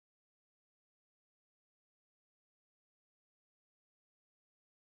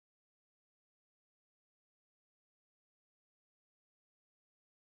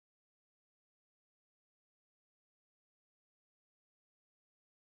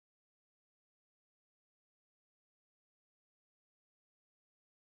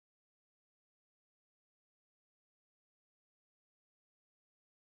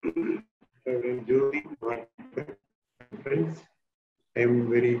Reverend Jyoti, my friends. I am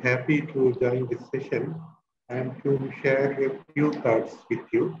very happy to join this session and to share a few thoughts with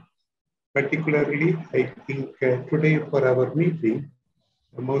you. Particularly, I think today for our meeting,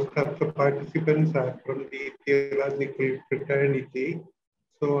 most of the participants are from the theological fraternity.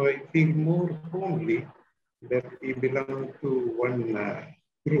 So I feel more homely that we belong to one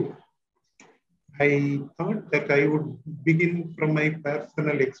group. I thought that I would begin from my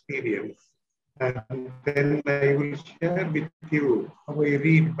personal experience, and then I will share with you how I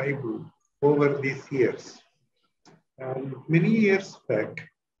read Bible over these years. Many years back,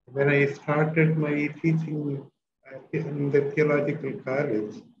 when I started my teaching in the theological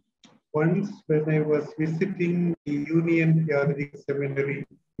college, once when I was visiting the Union Theological Seminary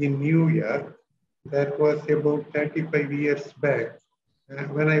in New York, that was about 35 years back,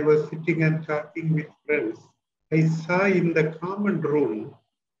 when I was sitting and talking with friends, I saw in the common room,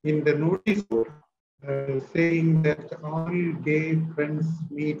 in the notice board, saying that all gay friends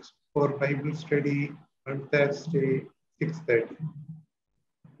meet for Bible study on Thursday, 6:30.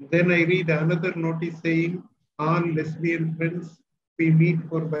 Then I read another notice saying, all lesbian friends, we meet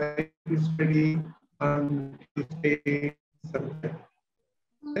for Bible study on Tuesday, Sunday.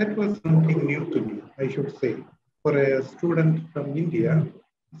 That was something new to me, I should say. For a student from India,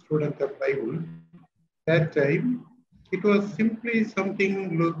 student of Bible, that time, it was simply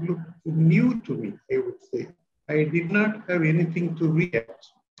something looked new to me, I would say. I did not have anything to react,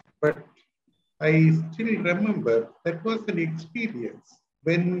 but I still remember that was an experience.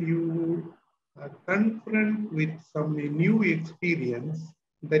 When you confront with some new experience,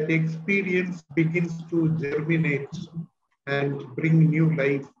 that experience begins to germinate and bring new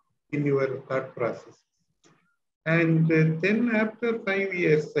life in your thought process. And then after 5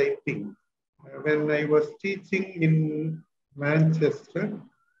 years, I think, when I was teaching in Manchester,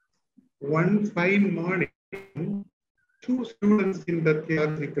 one fine morning, two students in the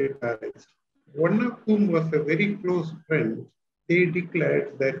theological college, one of whom was a very close friend, they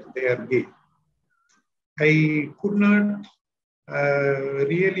declared that they are gay. I could not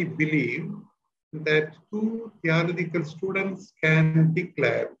really believe that two theological students can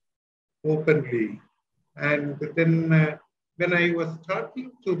declare openly. And then when I was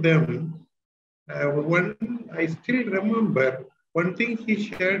talking to them, I still remember one thing he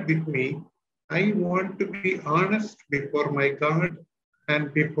shared with me. I want to be honest before my God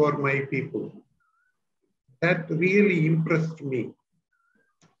and before my people. That really impressed me.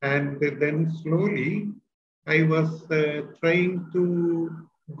 And then slowly, I was trying to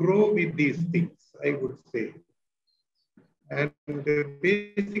grow with these things, I would say. And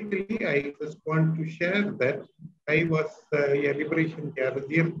basically, I just want to share that I was a liberation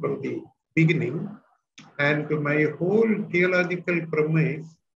theologian from the beginning, and my whole theological premise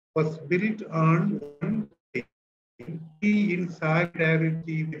was built on one thing: be in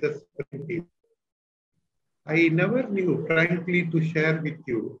solidarity with the suffering people. I never knew, frankly, to share with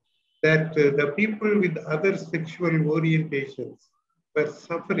you that the people with other sexual orientations were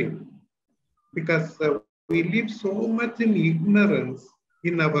suffering because we live so much in ignorance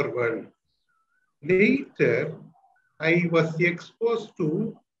in our world. Later, I was exposed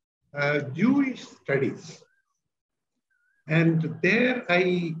to Jewish studies. And there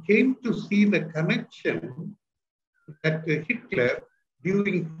I came to see the connection that Hitler,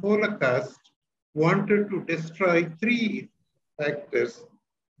 during Holocaust, wanted to destroy three factors.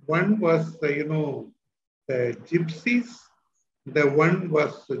 One was, the gypsies, the one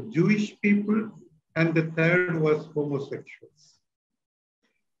was Jewish people, and the third was homosexuals.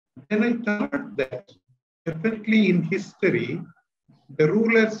 Then I thought that definitely in history, the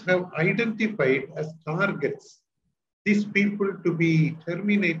rulers have identified as targets these people to be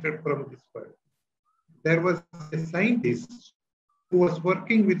terminated from this world. There was a scientist who was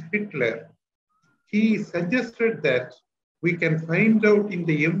working with Hitler. He suggested that we can find out in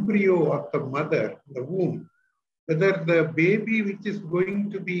the embryo of the mother, the womb, whether the baby which is going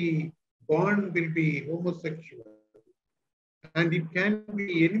to be born will be homosexual. And it can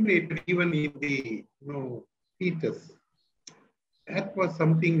be eliminated even in the fetus. That was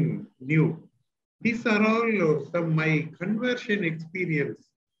something new. These are all some my conversion experience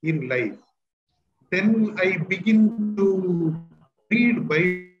in life. Then I begin to read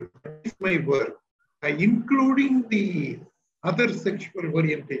Bible, practice my work, including the other sexual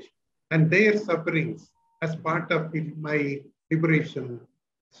orientation and their sufferings as part of my liberation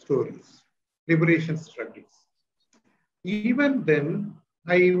stories, liberation struggles. Even then,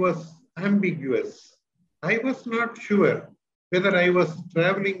 I was ambiguous. I was not sure whether I was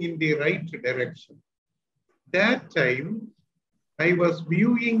traveling in the right direction. That time, I was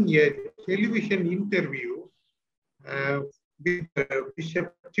viewing a television interview with Bishop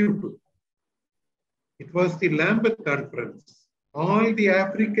Tutu. It was the Lambeth Conference. All the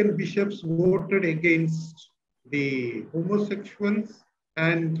African bishops voted against the homosexuals,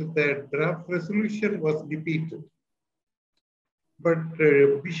 and the draft resolution was defeated. But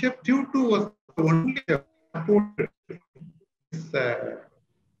Bishop Tutu was the only supported this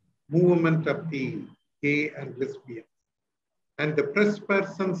movement of the gay and lesbian. And the press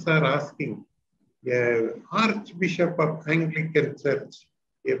persons are asking, Archbishop of Anglican Church,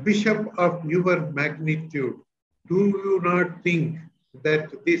 a bishop of your magnitude, do you not think that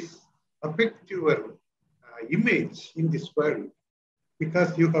this affects your image in this world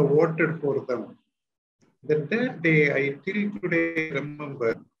because you have voted for them? Then that day, I till today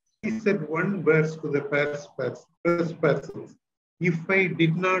remember, he said one verse to the press persons. If I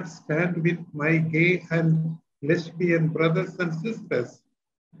did not stand with my gay and lesbian brothers and sisters,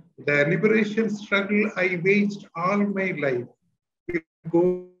 the liberation struggle I waged all my life will go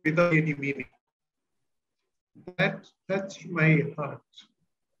without any meaning. That touched my heart.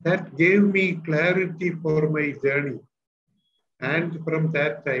 That gave me clarity for my journey. And from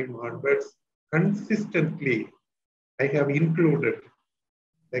that time onwards, consistently, I have included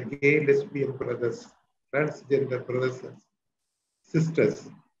the gay, lesbian brothers, transgender brothers and sisters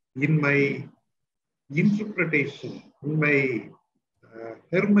in my interpretation, in my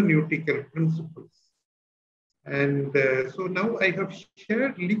hermeneutical principles. And so now I have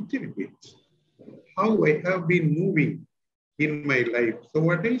shared a little bit how I have been moving in my life. So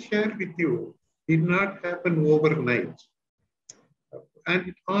what I share with you did not happen overnight. And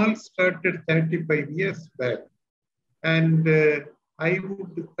it all started 35 years back. And I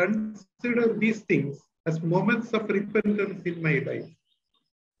would consider these things as moments of repentance in my life.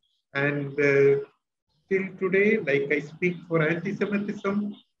 And till today, like I speak for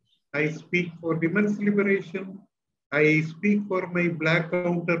anti-Semitism, I speak for women's liberation, I speak for my Black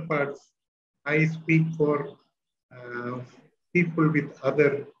counterparts, I speak for people with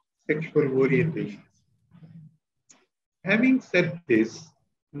other sexual orientations. Having said this,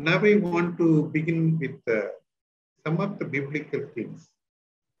 now I want to begin with some of the biblical things.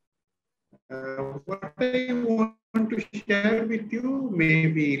 What I want to share with you may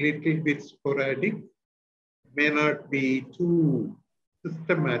be a little bit sporadic, may not be too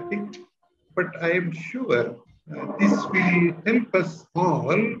systematic, but I am sure this will help us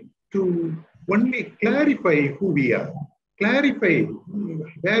all to only clarify who we are, clarify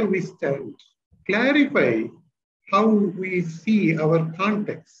where we stand, clarify how we see our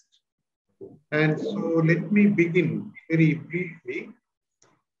context. And so let me begin very briefly.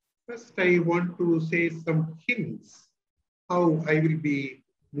 First, I want to say some hints how I will be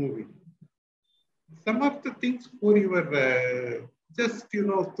moving. Some of the things for your, just,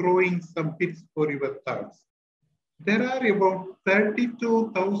 throwing some bits for your thoughts. There are about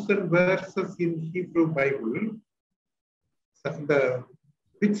 32,000 verses in Hebrew Bible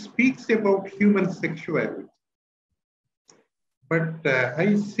which speaks about human sexuality. But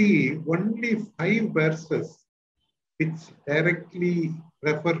I see only 5 verses which directly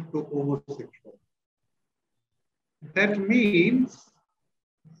refer to homosexuality. That means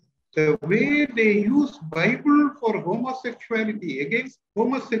the way they use Bible for homosexuality, against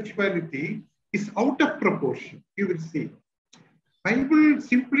homosexuality, is out of proportion. You will see. Bible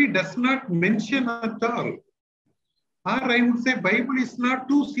simply does not mention at all. Or I would say Bible is not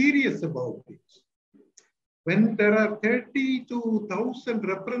too serious about it. When there are 32,000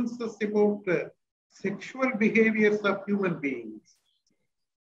 references about sexual behaviors of human beings,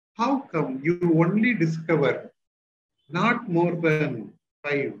 how come you only discover not more than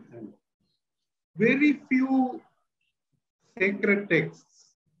 5? Very few sacred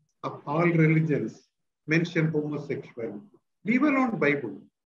texts of all religions mention homosexuality. Leave alone Bible.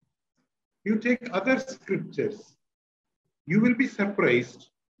 You take other scriptures, you will be surprised.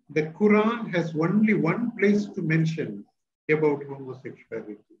 The Quran has only one place to mention about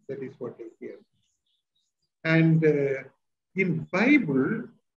homosexuality. That is what I hear. And in Bible,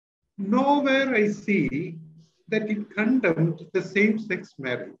 nowhere I see that it condemned the same-sex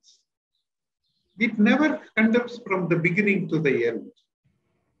marriage. It never condemns from the beginning to the end.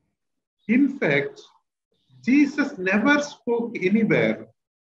 In fact, Jesus never spoke anywhere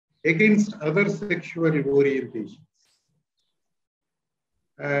against other sexual orientations.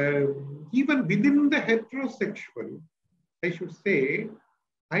 Even within the heterosexual, I should say,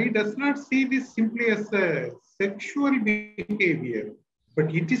 I does not see this simply as a sexual behavior,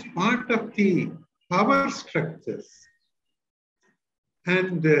 but it is part of the power structures.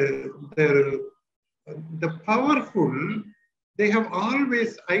 And the powerful they have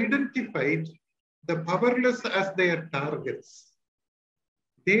always identified the powerless as their targets.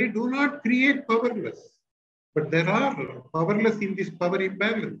 They do not create powerless, but there are powerless in this power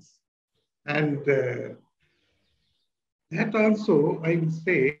imbalance. And that also, I would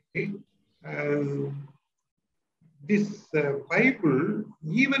say, this Bible,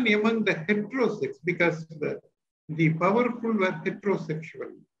 even among the heterosex, because the powerful were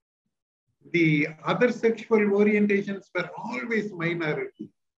heterosexual, the other sexual orientations were always minority.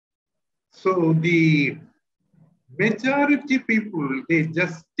 So the majority people, they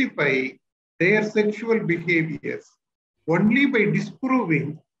justify their sexual behaviors only by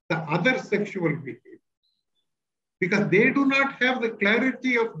disproving the other sexual behavior, because they do not have the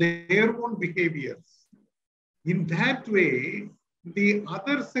clarity of their own behaviors. In that way, the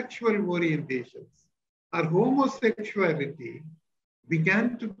other sexual orientations or homosexuality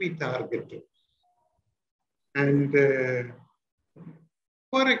began to be targeted. And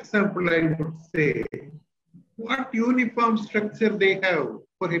for example, I would say, what uniform structure they have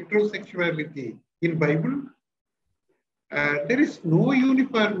for heterosexuality in Bible? There is no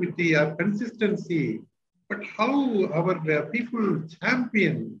uniformity or consistency, but how our people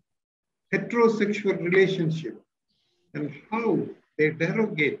champion heterosexual relationship and how they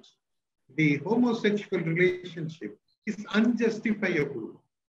derogate the homosexual relationship is unjustifiable.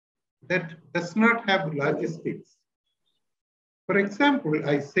 That does not have logistics. For example,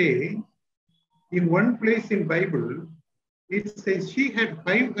 I say, in one place in Bible, it says she had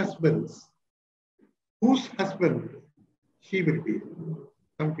 5 husbands. Whose husband she will be?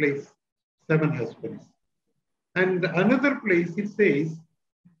 Some place, 7 husbands. And another place it says,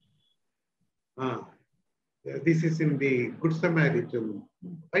 this is in the Good Samaritan,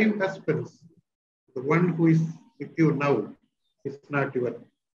 5 husbands. The one who is with you now is not your.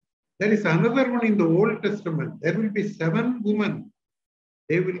 There is another one in the Old Testament. There will be 7 women.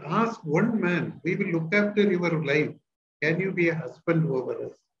 They will ask one man, we will look after your life. Can you be a husband over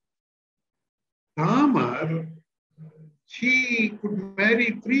us? Tamar, she could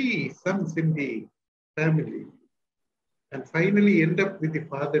marry 3 sons in the family and finally end up with the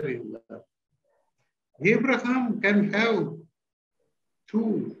father-in-law. Abraham can have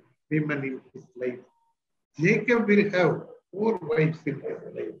 2 women in his life. Jacob will have 4 wives in his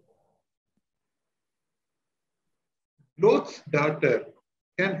life. Lot's daughter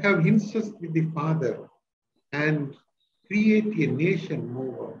can have incest with the father and create a nation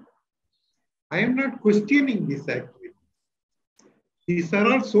move on. I am not questioning this activity. These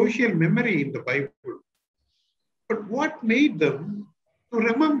are all social memory in the Bible. But what made them to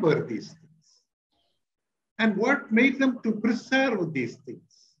remember these things? And what made them to preserve these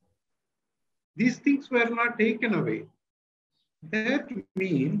things? These things were not taken away. That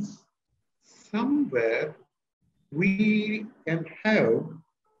means somewhere we can have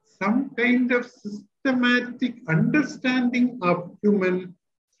some kind of systematic understanding of human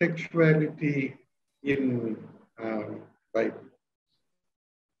sexuality in Bible.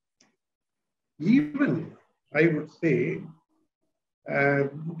 Even, I would say,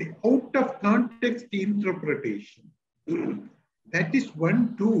 the out of context interpretation, that is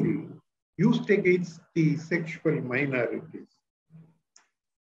one tool used against the sexual minorities.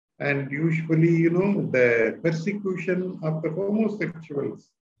 And usually, the persecution of the homosexuals,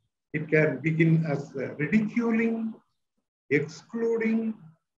 it can begin as ridiculing, excluding,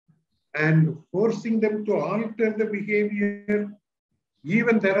 and forcing them to alter the behavior.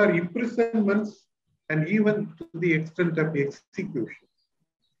 Even there are imprisonments and even to the extent of execution.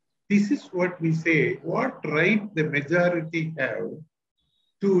 This is what we say, what right the majority have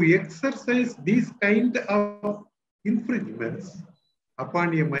to exercise these kind of infringements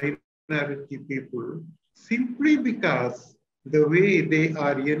upon a minority people simply because the way they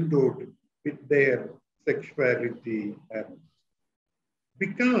are endowed with their sexuality. And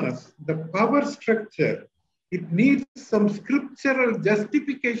because the power structure, it needs some scriptural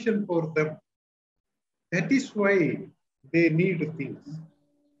justification for them. That is why they need things.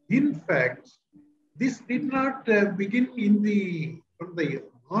 In fact, this did not begin from the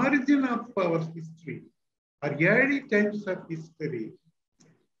origin of our history or early times of history,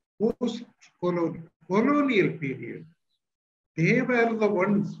 post-colonial period. They were the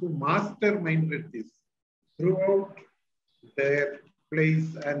ones who masterminded this throughout their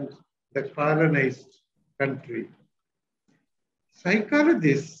place and the colonized country.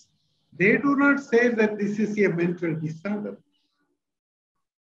 Psychologists, they do not say that this is a mental disorder.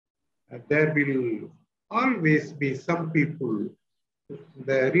 There will always be some people,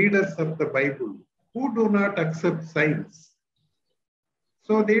 the readers of the Bible, who do not accept science.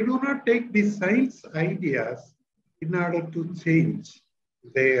 So they do not take the science ideas in order to change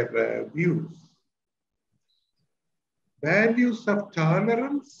their views. Values of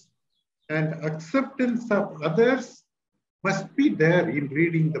tolerance and acceptance of others must be there in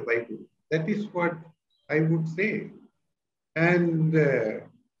reading the Bible. That is what I would say. And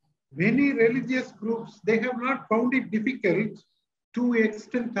many religious groups, they have not found it difficult to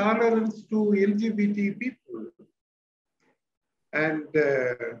extend tolerance to LGBT people. And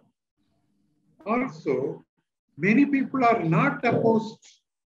also, many people are not opposed.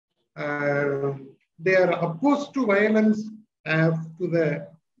 They are opposed to violence to the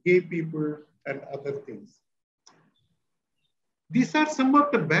gay people and other things. These are some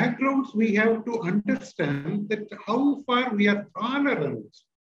of the backgrounds we have to understand, that how far we are tolerant,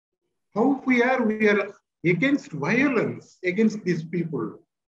 how we are against violence against these people.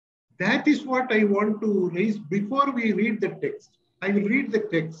 That is what I want to raise before we read the text. I will read the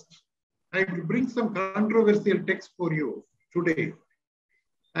text. I will bring some controversial text for you today.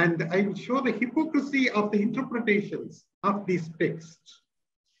 And I will show the hypocrisy of the interpretations of these texts.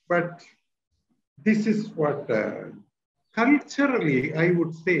 But this is what culturally, I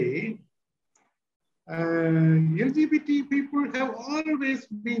would say, LGBT people have always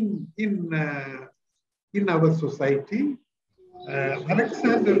been in our society.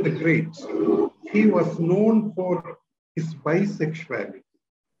 Alexander the Great, he was known for his bisexuality.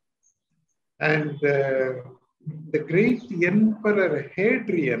 And the great emperor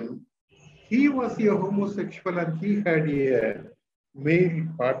Hadrian, he was a homosexual and he had a male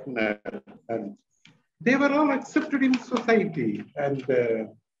partner. And they were all accepted in society. And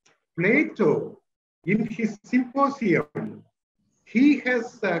Plato, in his Symposium, he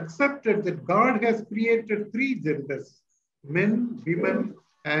has accepted that God has created three genders: men, women,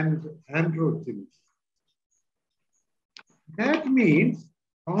 and androgynes. That means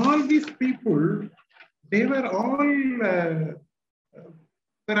all these people, they were all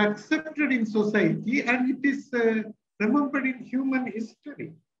were accepted in society, and it is remembered in human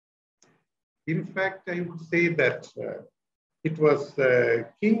history. In fact, I would say that it was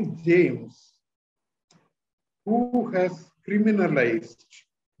King James who has criminalized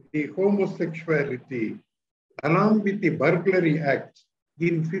the homosexuality along with the Burglary Act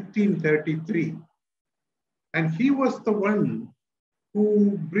in 1533. And he was the one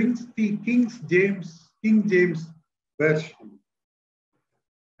who brings the King James version.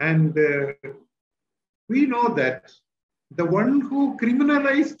 And we know that the one who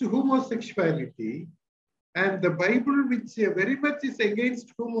criminalized homosexuality and the Bible, which very much is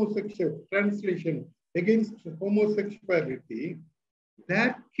against homosexual translation, against homosexuality,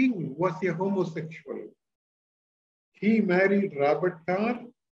 that king was a homosexual. He married Robert Carr,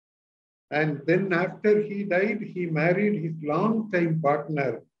 and then after he died, he married his longtime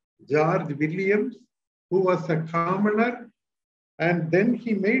partner, George Williams, who was a commoner, and then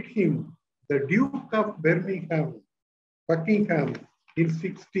he made him the Duke of Buckingham in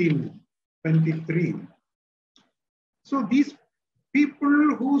 1623. So these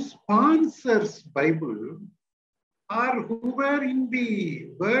people who sponsors Bible, or who were in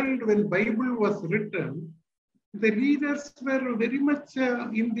the world when Bible was written, the readers were very much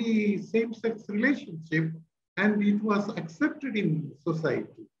in the same-sex relationship, and it was accepted in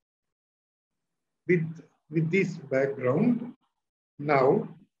society. With this background, now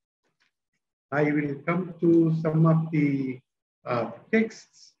I will come to some of the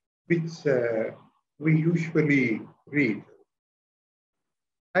texts which we usually read.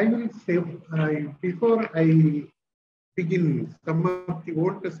 I will say, before I begin some of the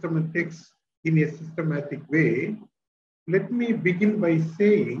Old Testament texts in a systematic way, let me begin by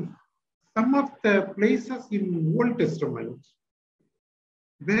saying some of the places in Old Testament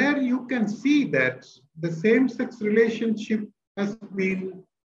where you can see that the same-sex relationship has been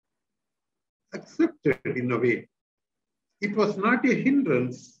accepted in a way. It was not a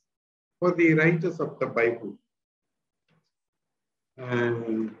hindrance for the writers of the Bible.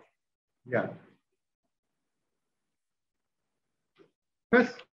 And yeah.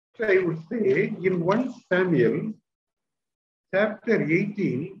 First, I would say in 1 Samuel, chapter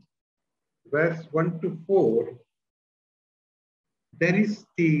 18, verse 1 to 4, there is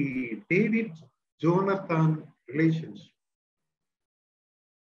the David-Jonathan relationship.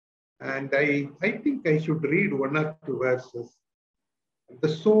 And I think I should read one or two verses. The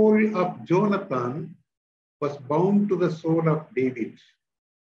soul of Jonathan was bound to the soul of David.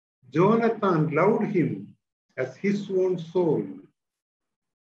 Jonathan loved him as his own soul.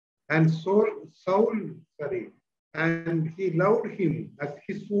 And and he loved him as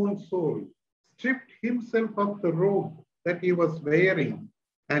his own soul, stripped himself of the robe that he was wearing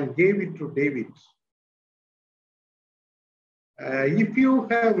and gave it to David. If you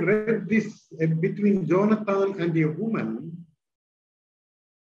have read this between Jonathan and a woman,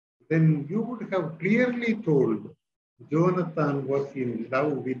 then you would have clearly told Jonathan was in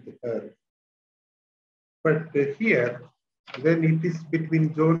love with her. But here, when it is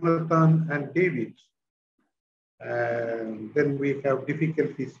between Jonathan and David, then we have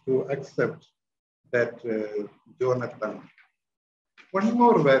difficulties to accept that Jonathan. One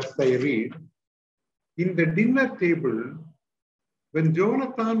more verse I read. In the dinner table, when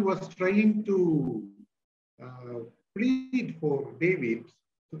Jonathan was trying to plead for David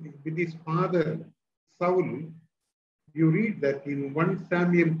with his father Saul, you read that in 1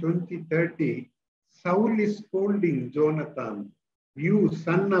 Samuel 20:30, Saul is scolding Jonathan, "You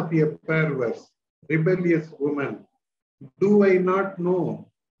son of a perverse, rebellious woman, do I not know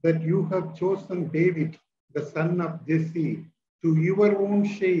that you have chosen David, the son of Jesse, to your own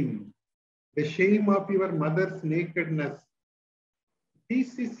shame, the shame of your mother's nakedness?"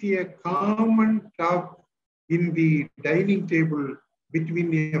 This is a common talk in the dining table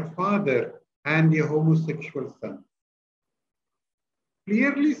between a father and a homosexual son.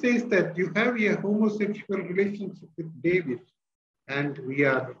 Clearly says that you have a homosexual relationship with David, and we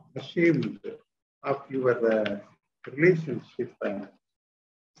are ashamed of your relationship.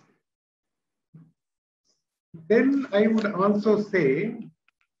 Then I would also say,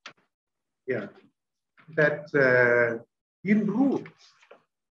 that in Ruth,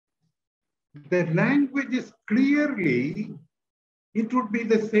 the language is clearly, it would be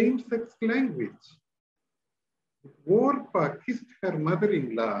the same-sex language. Orpah kissed her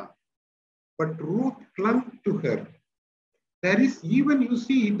mother-in-law, but Ruth clung to her. There is even, you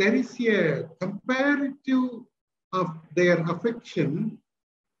see, there is a comparative of their affection.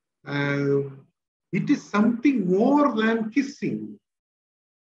 It is something more than kissing.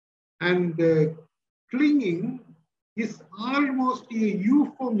 And clinging is almost a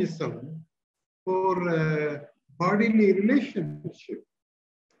euphemism for bodily relationship.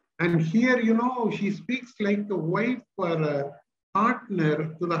 And here, you know, she speaks like a wife or a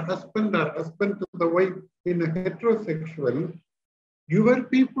partner to the husband or husband to the wife in a heterosexual. Your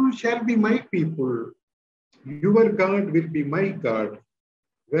people shall be my people. Your God will be my God.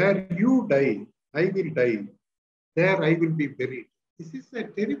 Where you die, I will die. There I will be buried. This is a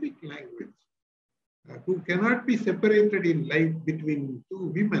terrific language. Who cannot be separated in life between two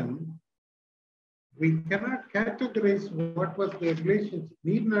women. We cannot categorize what was the relationship,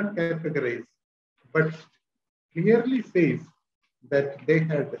 need not categorize, but clearly says that they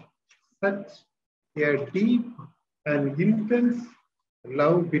had such a deep and intense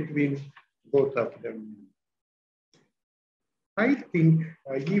love between both of them. I think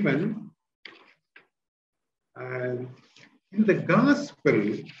even in the gospel,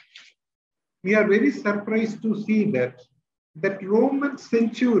 we are very surprised to see that Roman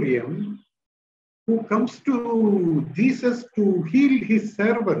centurion who comes to Jesus to heal his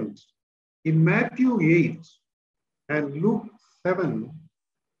servant in Matthew 8 and Luke 7,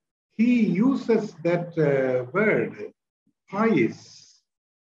 he uses that word, pious.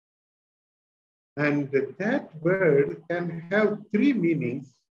 And that word can have three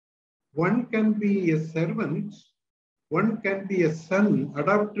meanings. One can be a servant, one can be a son,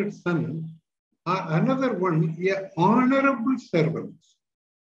 adopted son, or another one, an honorable servant.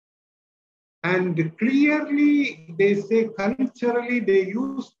 And clearly, they say culturally, they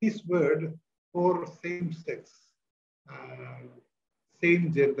use this word for same sex,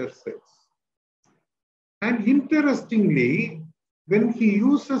 same gender sex. And interestingly, when he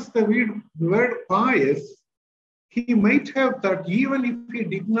uses the word pious, he might have thought, even if he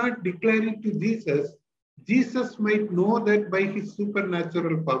did not declare it to Jesus, Jesus might know that by his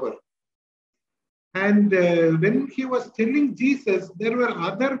supernatural power. And when he was telling Jesus, there were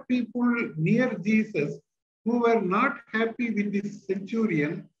other people near Jesus who were not happy with this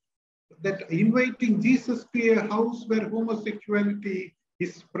centurion, that inviting Jesus to a house where homosexuality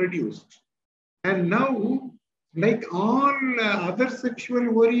is produced. And now, like all other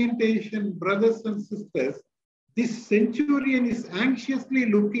sexual orientation brothers and sisters, this centurion is anxiously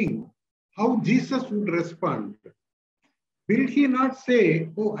looking how Jesus would respond. Will he not say,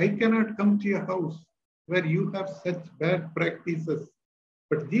 "Oh, I cannot come to your house where you have such bad practices"?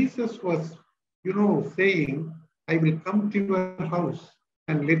 But Jesus was, saying, "I will come to your house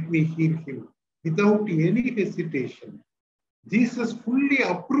and let me heal him," without any hesitation. Jesus fully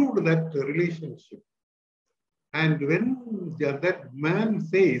approved that relationship. And when that man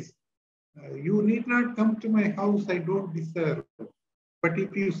says, "You need not come to my house, I don't deserve. But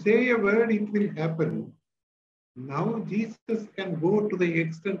if you say a word, it will happen." Now Jesus can go to the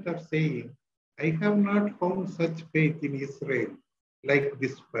extent of saying, I have not found such faith in Israel like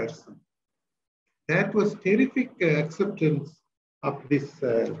this person. That was terrific acceptance of this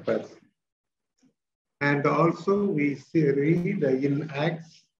person. And also we read in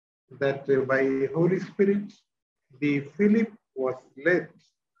Acts that by Holy Spirit, the Philip was led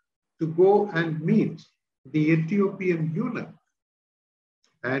to go and meet the Ethiopian eunuch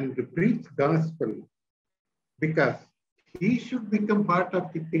and preach gospel because he should become part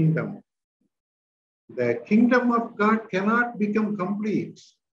of the kingdom. The kingdom of God cannot become complete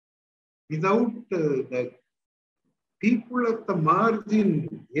without the people at the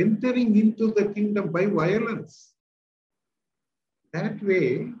margin entering into the kingdom by violence. That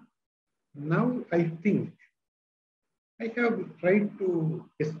way, now I think I have tried to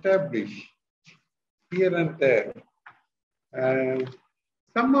establish here and there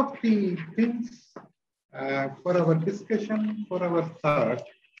some of the things for our discussion, for our thought,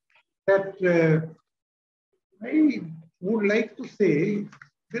 that I would like to say,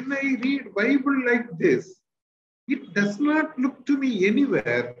 when I read Bible like this, it does not look to me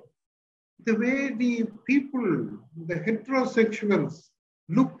anywhere the way the people, the heterosexuals,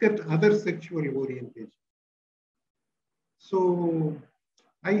 look at other sexual orientation. So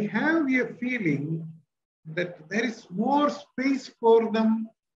I have a feeling that there is more space for them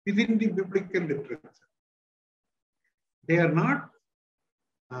within the biblical literature. They are not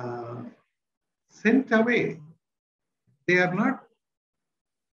sent away. They are not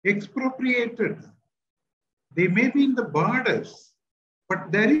expropriated. They may be in the borders,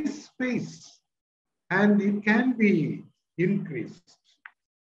 but there is space and it can be increased.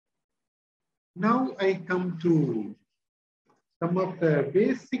 Now I come to some of the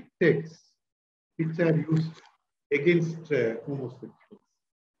basic texts which are used against homosexuals.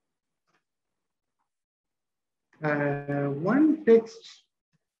 One text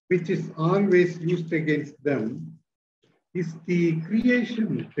which is always used against them is the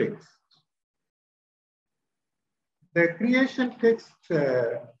creation text. The creation text,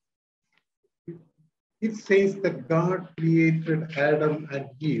 it says that God created Adam and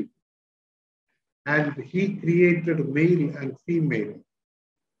Eve, and he created male and female.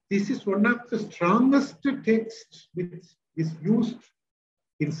 This is one of the strongest texts which is used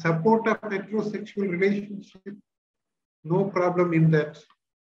in support of heterosexual relationship. No problem in that.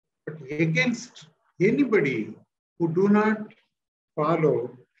 But against anybody who do not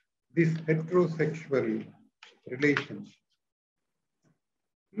follow this heterosexual relationship.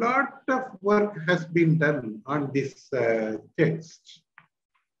 Lot of work has been done on this text.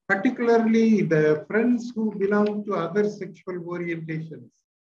 Particularly the friends who belong to other sexual orientations,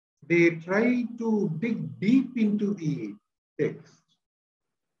 they try to dig deep into the text.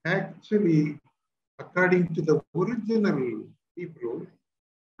 Actually, according to the original Hebrew,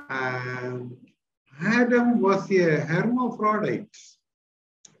 Adam was a hermaphrodite,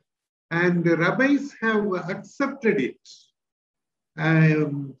 and the rabbis have accepted it.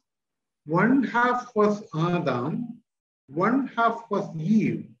 One half was Adam, one half was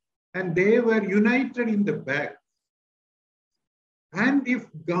Eve, and they were united in the back. And if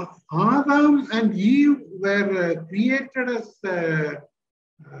Adam and Eve were created as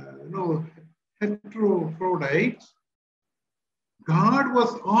hermaphrodites, God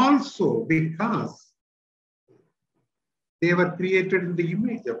was also, because they were created in the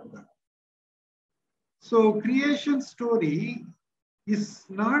image of God. So creation story is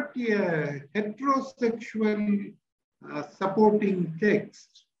not a heterosexual supporting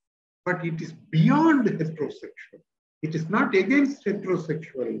text, but it is beyond heterosexual. It is not against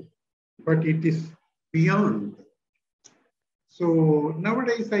heterosexual, but it is beyond. So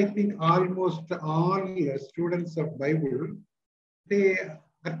nowadays, I think almost all students of Bible, they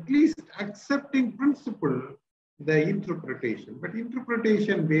at least accept in principle the interpretation, but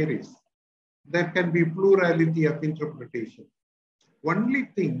interpretation varies. There can be plurality of interpretation. Only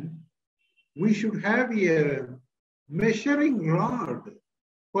thing, we should have a measuring rod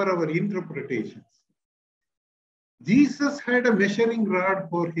for our interpretations. Jesus had a measuring rod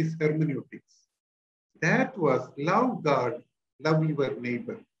for his hermeneutics. That was love God, love your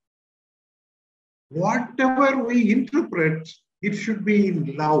neighbor. Whatever we interpret, it should be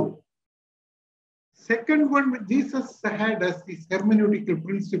in love. Second one, Jesus had as his hermeneutical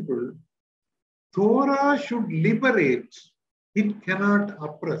principle, Torah should liberate, it cannot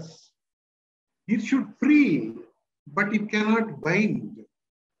oppress. It should free, but it cannot bind.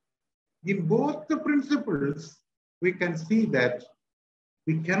 In both the principles, we can see that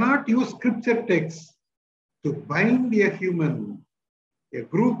we cannot use scripture texts to bind a human, a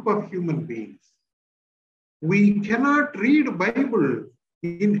group of human beings. We cannot read Bible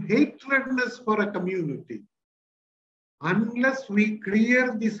in hatredness for a community. Unless we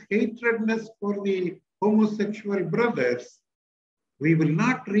clear this hatredness for the homosexual brothers, we will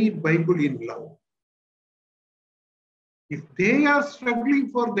not read Bible in love. If they are struggling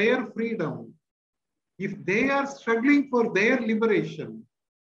for their freedom, if they are struggling for their liberation,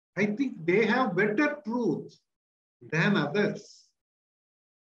 I think they have better truth than others.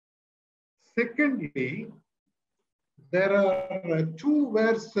 Secondly, there are two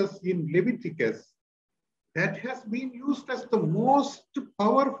verses in Leviticus that has been used as the most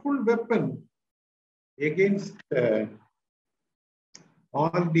powerful weapon against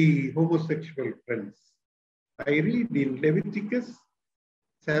all the homosexual friends. I read in Leviticus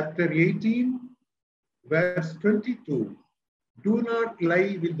chapter 18, verse 22, do not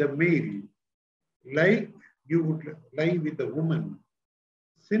lie with the male like you would lie with the woman,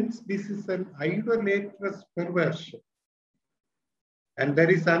 since this is an idolatrous perversion. And there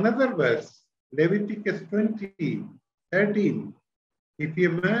is another verse, Leviticus 20, 13. If a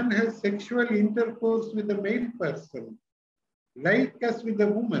man has sexual intercourse with a male person, like as with a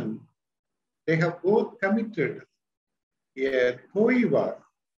woman, they have both committed a toiva.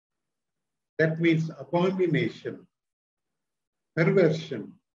 That means abomination,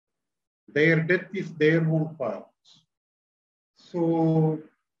 perversion. Their death is their own fault. So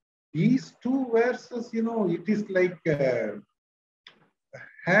these two verses, it is like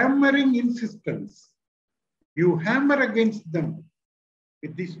hammering insistence. You hammer against them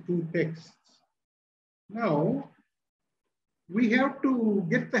with these two texts. Now, we have to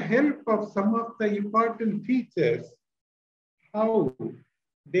get the help of some of the important teachers, how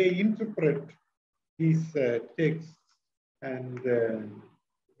they interpret these texts. And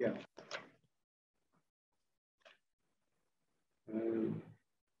yeah.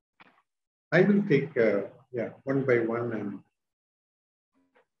 I will take one by one. And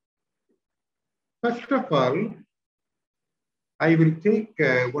first of all, I will take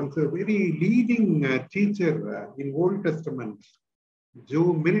one very leading teacher in Old Testament,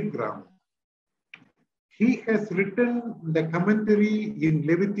 Joe Milgram. He has written the commentary in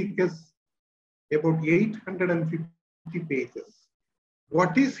Leviticus about 850 pages.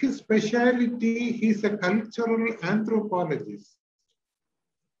 What is his specialty? He's a cultural anthropologist.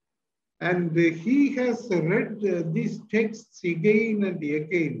 And he has read these texts again and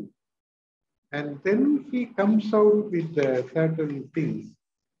again. And then he comes out with certain things.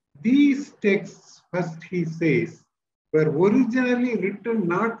 These texts, first he says, were originally written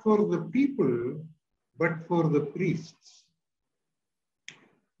not for the people, but for the priests.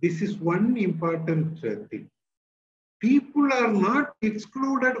 This is one important thing. People are not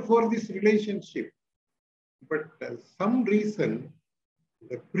excluded for this relationship, but some reason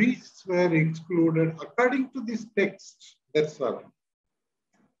the priests were excluded according to this text. That's all.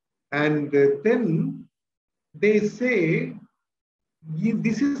 And then they say,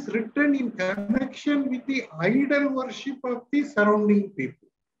 this is written in connection with the idol worship of the surrounding people.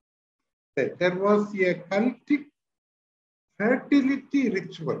 That there was a cultic fertility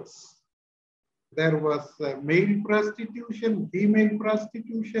rituals. There was male prostitution, female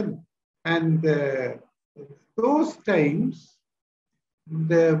prostitution, and those times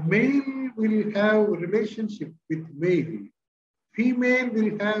the male will have relationship with male, female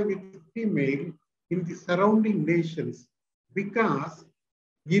will have with female in the surrounding nations, because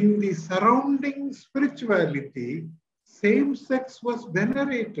in the surrounding spirituality, same sex was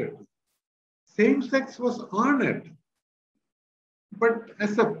venerated, same sex was honored. But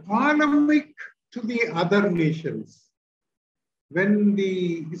as a polemic to the other nations, when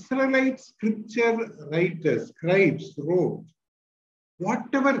the Israelite scripture writers, scribes wrote,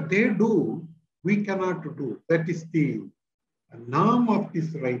 whatever they do, we cannot do. That is the norm of this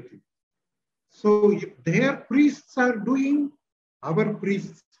writing. So if their priests are doing, our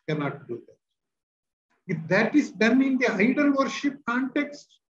priests cannot do that. If that is done in the idol worship context,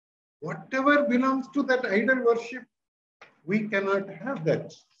 whatever belongs to that idol worship, we cannot have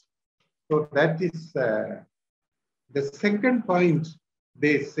that. So that is the second point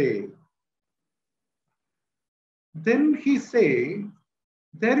they say. Then he say,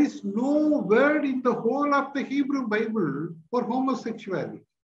 there is no word in the whole of the Hebrew Bible for homosexuality.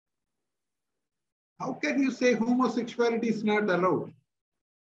 How can you say homosexuality is not allowed?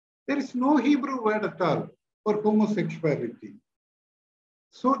 There is no Hebrew word at all for homosexuality.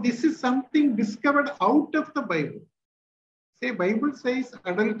 So this is something discovered out of the Bible. Say, Bible says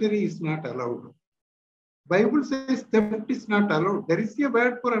adultery is not allowed. Bible says theft is not allowed. There is a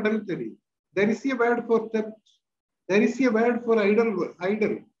word for adultery. There is a word for theft. There is a word for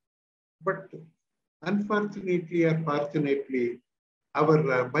idol. But unfortunately or fortunately,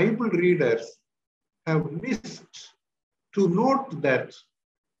 our Bible readers have missed to note that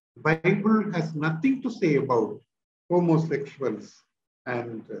Bible has nothing to say about homosexuals,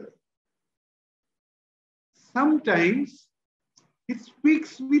 and sometimes it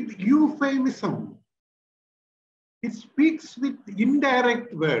speaks with euphemism. It speaks with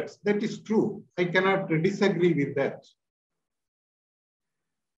indirect words. That is true. I cannot disagree with that.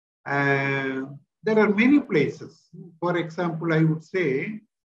 There are many places. For example, I would say,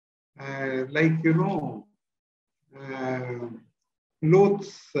 like,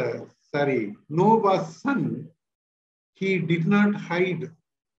 Noah's son, he did not hide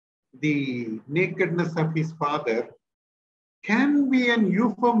the nakedness of his father, can be an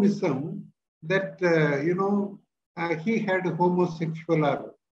euphemism that, he had homosexual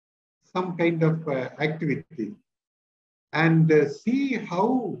or some kind of activity. And see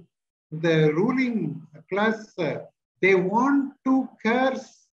how the ruling class, they want to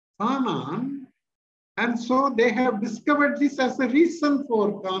curse Canaan, and so they have discovered this as a reason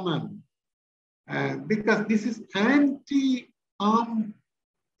for Canaan, because this is anti-harm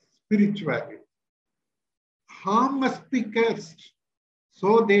spirituality. Harm must be cursed.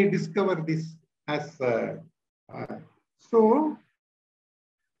 So they discover this as, so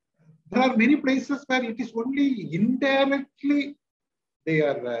there are many places where it is only indirectly they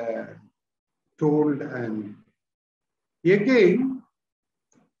are told. And again,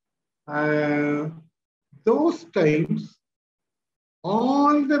 those times,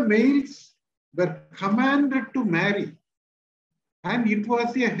 all the males were commanded to marry, and it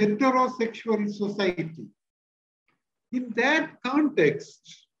was a heterosexual society. In that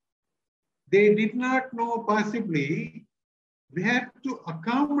context, they did not know possibly where to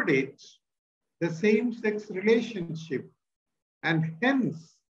accommodate the same-sex relationship, and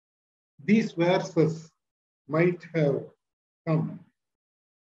hence these verses might have come.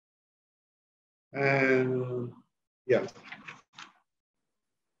 Yeah.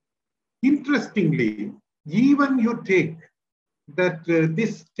 Interestingly, even you take that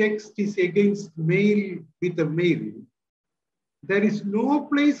this text is against male with a male, there is no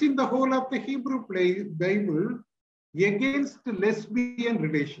place in the whole of the Hebrew Bible against lesbian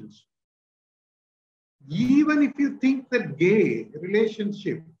relations. Even if you think that gay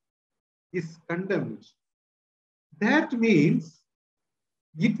relationship is condemned, that means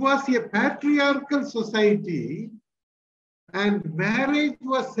it was a patriarchal society and marriage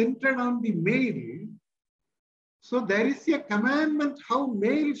was centered on the male. So there is a commandment how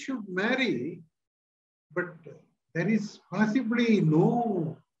male should marry, but there is possibly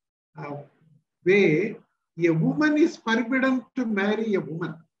no way a woman is forbidden to marry a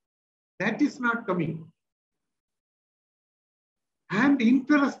woman. That is not coming. And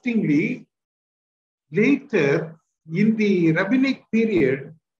interestingly, later in the rabbinic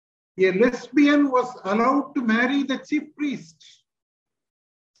period, a lesbian was allowed to marry the chief priest.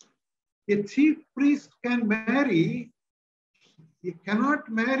 A chief priest can marry, he cannot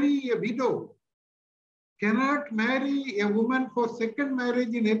marry a widow, cannot marry a woman for second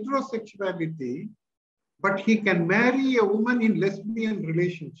marriage in heterosexuality, but he can marry a woman in lesbian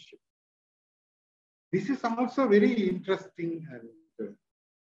relationship. This is also very interesting.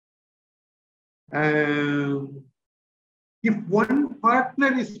 And if one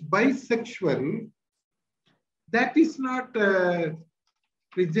partner is bisexual, that is not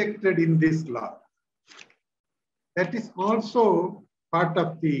rejected in this law. That is also part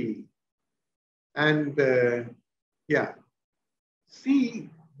of the, and yeah. See,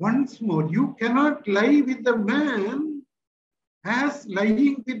 once more, you cannot lie with the man as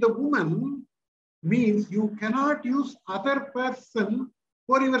lying with the woman means you cannot use other person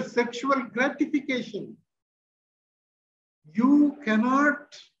for your sexual gratification. You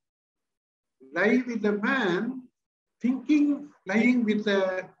cannot lie with a man thinking lying with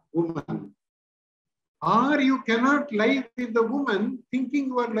a woman. Or you cannot lie with the woman thinking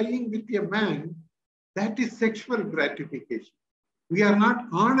you are lying with a man. That is sexual gratification. We are not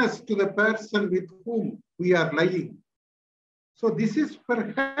honest to the person with whom we are lying. So this is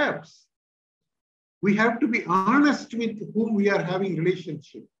perhaps, we have to be honest with whom we are having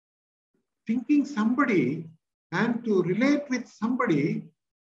relationship. Thinking somebody and to relate with somebody,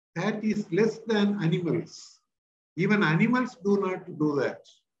 that is less than animals. Even animals do not do that.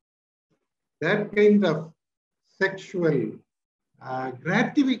 That kind of sexual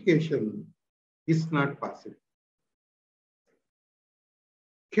gratification is not possible.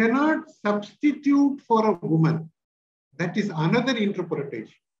 Cannot substitute for a woman. That is another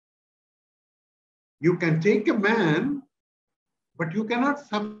interpretation. You can take a man, but you cannot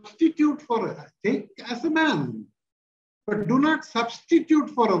substitute for her. Take as a man. but do not substitute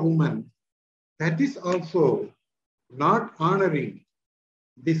for a woman. That is also not honoring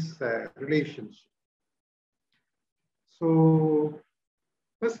this relationship. So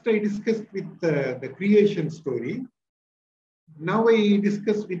first I discussed with the creation story. Now I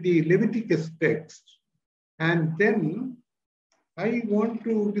discuss with the Leviticus text. And then I want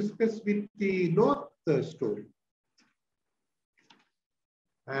to discuss with the Lot story.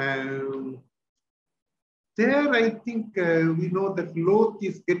 There I think we know that Lot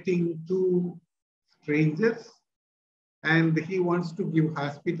is getting two strangers and he wants to give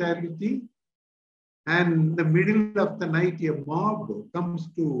hospitality. And in the middle of the night, a mob comes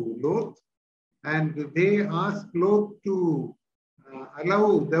to Lot and they ask Lot to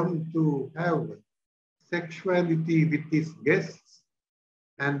allow them to have sexuality with his guests.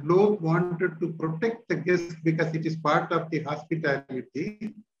 And Lot wanted to protect the guests because it is part of the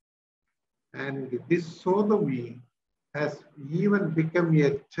hospitality. And this sodomy has even become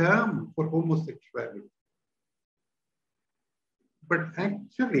a term for homosexuality. But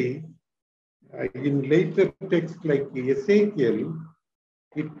actually, in later texts like Ezekiel,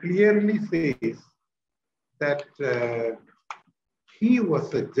 it clearly says that he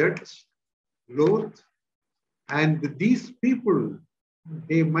was a judge, Lot, and these people,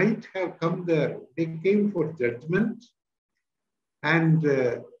 they might have come there. They came for judgment, and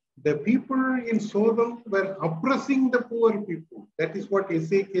the people in Sodom were oppressing the poor people. That is what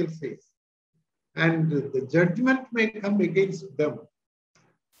Ezekiel says. And the judgment may come against them.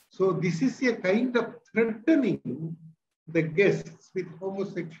 So this is a kind of threatening the guests with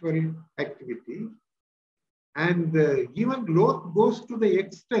homosexual activity. And even Lot goes to the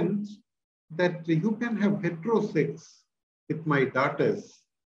extent that you can have heterosex with my daughters,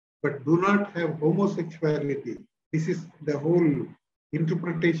 but do not have homosexuality. This is the whole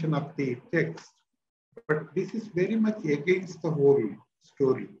interpretation of the text. But this is very much against the whole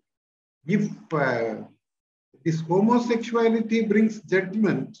story. If this homosexuality brings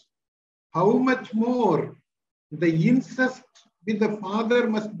judgment, how much more the incest with the father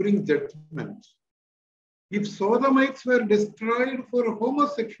must bring judgment. If Sodomites were destroyed for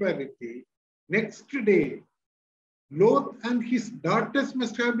homosexuality, next day, Lot and his daughters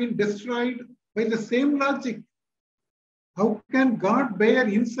must have been destroyed by the same logic. How can God bear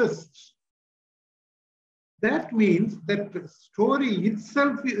incest? That means that the story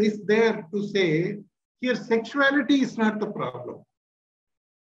itself is there to say, here sexuality is not the problem.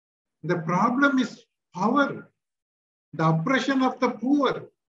 The problem is power, the oppression of the poor.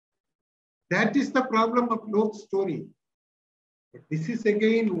 That is the problem of Lot's story. But this is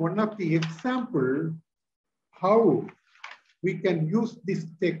again one of the examples how we can use this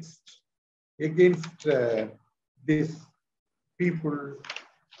text against these people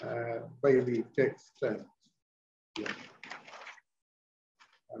by the text. Yeah.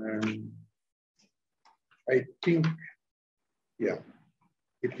 I think, yeah,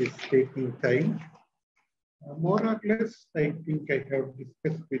 it is taking time. More or less, I think I have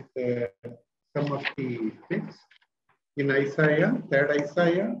discussed with some of the texts. In Isaiah, 3rd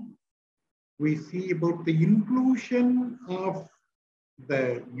Isaiah, we see about the inclusion of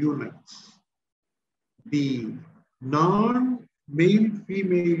the eunuchs, the non-male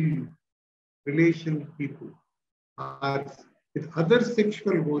female relation people are with other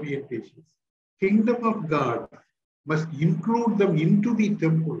sexual orientations. Kingdom of God must include them into the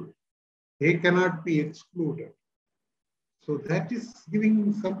temple. They cannot be excluded. So that is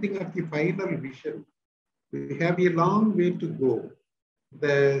giving something of the final vision. We have a long way to go.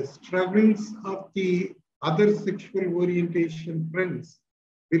 The struggles of the other sexual orientation friends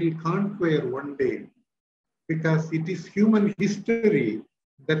will conquer one day, because it is human history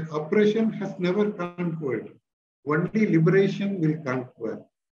that oppression has never conquered. Only liberation will conquer.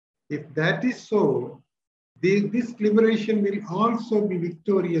 If that is so, this liberation will also be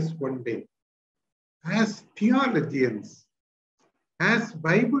victorious one day. As theologians, as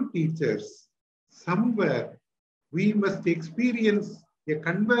Bible teachers, somewhere we must experience a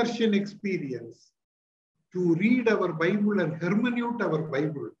conversion experience to read our Bible and hermeneute our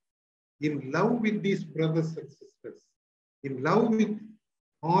Bible in love with these brothers and sisters, in love with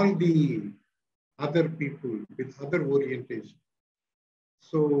all the other people with other orientation.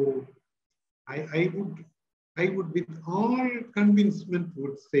 So I would with all convincement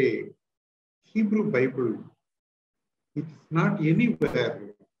would say, Hebrew Bible, it is not anywhere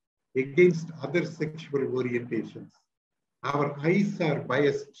against other sexual orientations. Our eyes are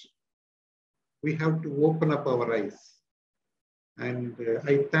biased. We have to open up our eyes. And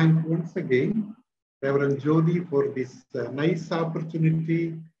I thank once again Reverend Jyoti for this nice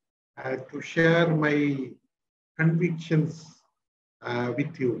opportunity to share my convictions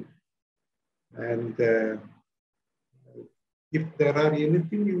with you. And if there are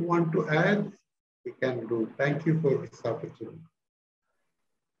anything you want to add, we can do. Thank you for this opportunity.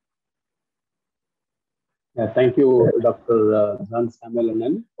 Yeah, thank you, Dr. John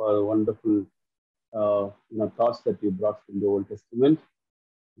Samuel, for wonderful thoughts that you brought from the Old Testament.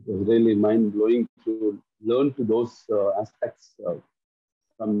 It was really mind-blowing to learn to those aspects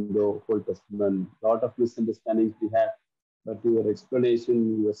from the Old Testament. A lot of misunderstandings we have, but your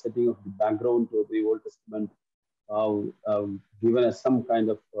explanation, your setting of the background to the Old Testament, given us some kind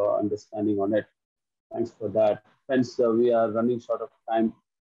of understanding on it. Thanks for that. Friends, we are running short of time.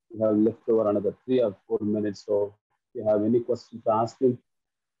 We have left over another 3 or 4 minutes. So if you have any questions to ask him,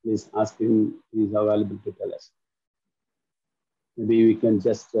 please ask him. He is available to tell us. Maybe we can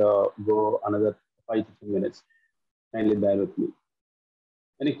just go another 5 to 10 minutes. Kindly bear with me.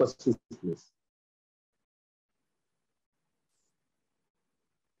 Any questions, please?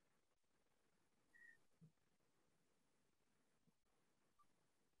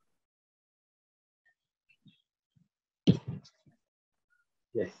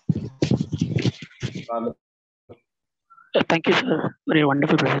 Yes. Thank you, sir, for your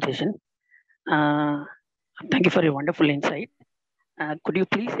wonderful presentation. Thank you for your wonderful insight. Could you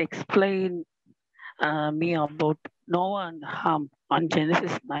please explain me about Noah and Ham on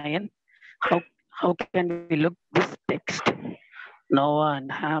Genesis 9? How can we look this text, Noah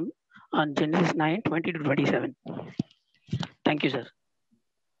and Ham, on Genesis 9, 20 to 27? Thank you, sir.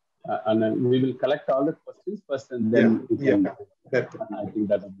 And then we will collect all the questions first, and then we can. I think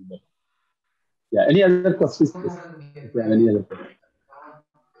that would be better. Yeah. Any other questions, please? If you have any other questions.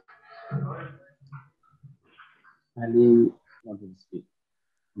 Any want to speak?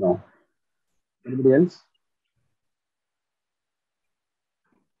 No. Anybody else?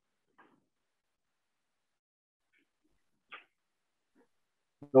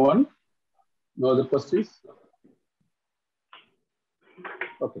 No one? No other questions?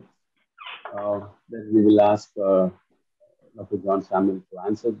 Okay. Then we will ask Dr. John Samuel to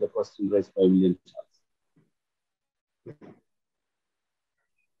answer the question raised by William Charles.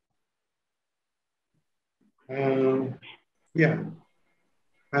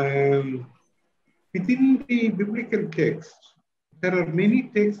 Within the biblical text, there are many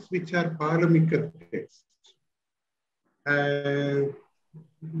texts which are polemical texts.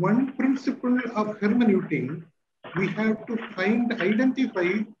 One principle of hermeneutic, we have to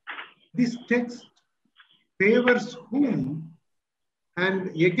identify this text favors whom and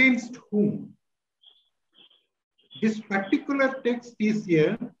against whom. This particular text is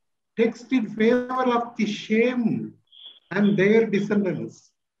a text in favor of the Shem and their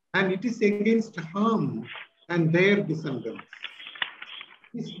descendants, and it is against Ham and their descendants.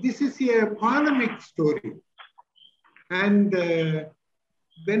 This is a polemic story. And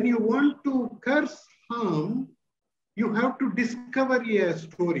when you want to curse Ham, you have to discover a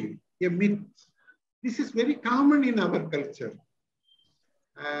story, a myth. This is very common in our culture.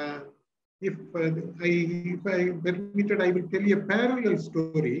 If I permitted, I will tell you a parallel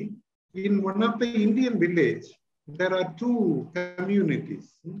story. In one of the Indian village, there are 2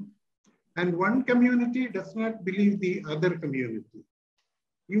 communities. And one community does not believe the other community.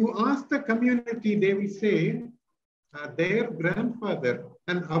 You ask the community, they will say, their grandfather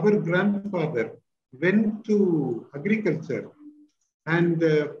and our grandfather went to agriculture. And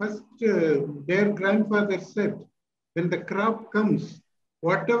first, their grandfather said, when the crop comes,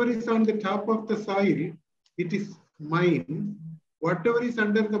 whatever is on the top of the soil, it is mine. Whatever is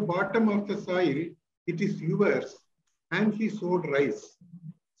under the bottom of the soil, it is yours. And he sowed rice.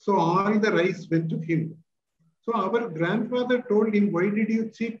 So all the rice went to him. So our grandfather told him, why did you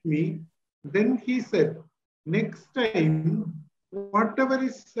cheat me? Then he said, next time, whatever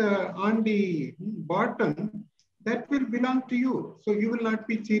is on the bottom, that will belong to you. So you will not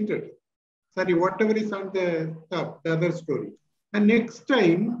be cheated. Sorry, whatever is on the top, the other story. And next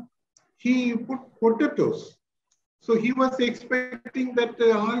time, he put potatoes. So he was expecting that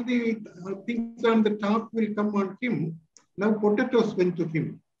all the things on the top will come on him. Now potatoes went to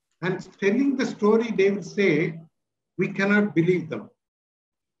him. And telling the story, they will say, we cannot believe them.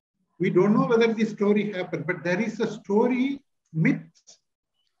 We don't know whether this story happened, but there is a story myth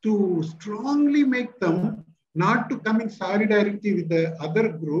to strongly make them not to come in solidarity with the other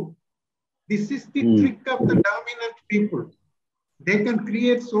group. This is the trick of the dominant people. They can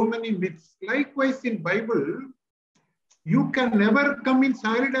create so many myths. Likewise, in Bible, you can never come in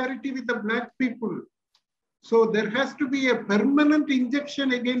solidarity with the black people. So there has to be a permanent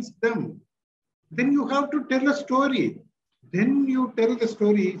injection against them. Then you have to tell a story. Then you tell the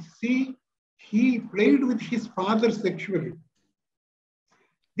story. See, he played with his father sexually.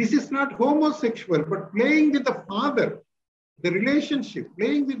 This is not homosexual, but playing with the father, the relationship,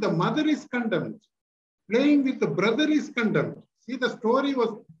 playing with the mother is condemned. Playing with the brother is condemned. See, the story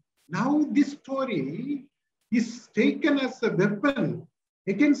was, now this story is taken as a weapon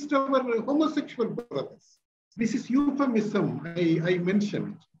against our homosexual brothers. This is euphemism I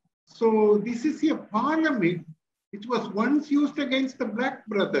mentioned. So this is a polemic which was once used against the black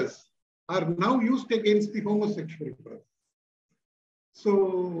brothers are now used against the homosexual brothers.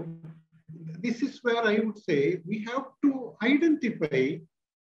 So this is where I would say we have to identify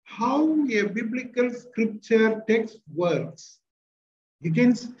how a biblical scripture text works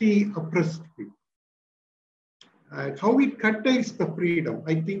against the oppressed people. How it curtails the freedom.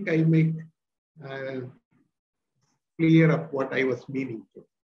 I think I make clear of what I was meaning to.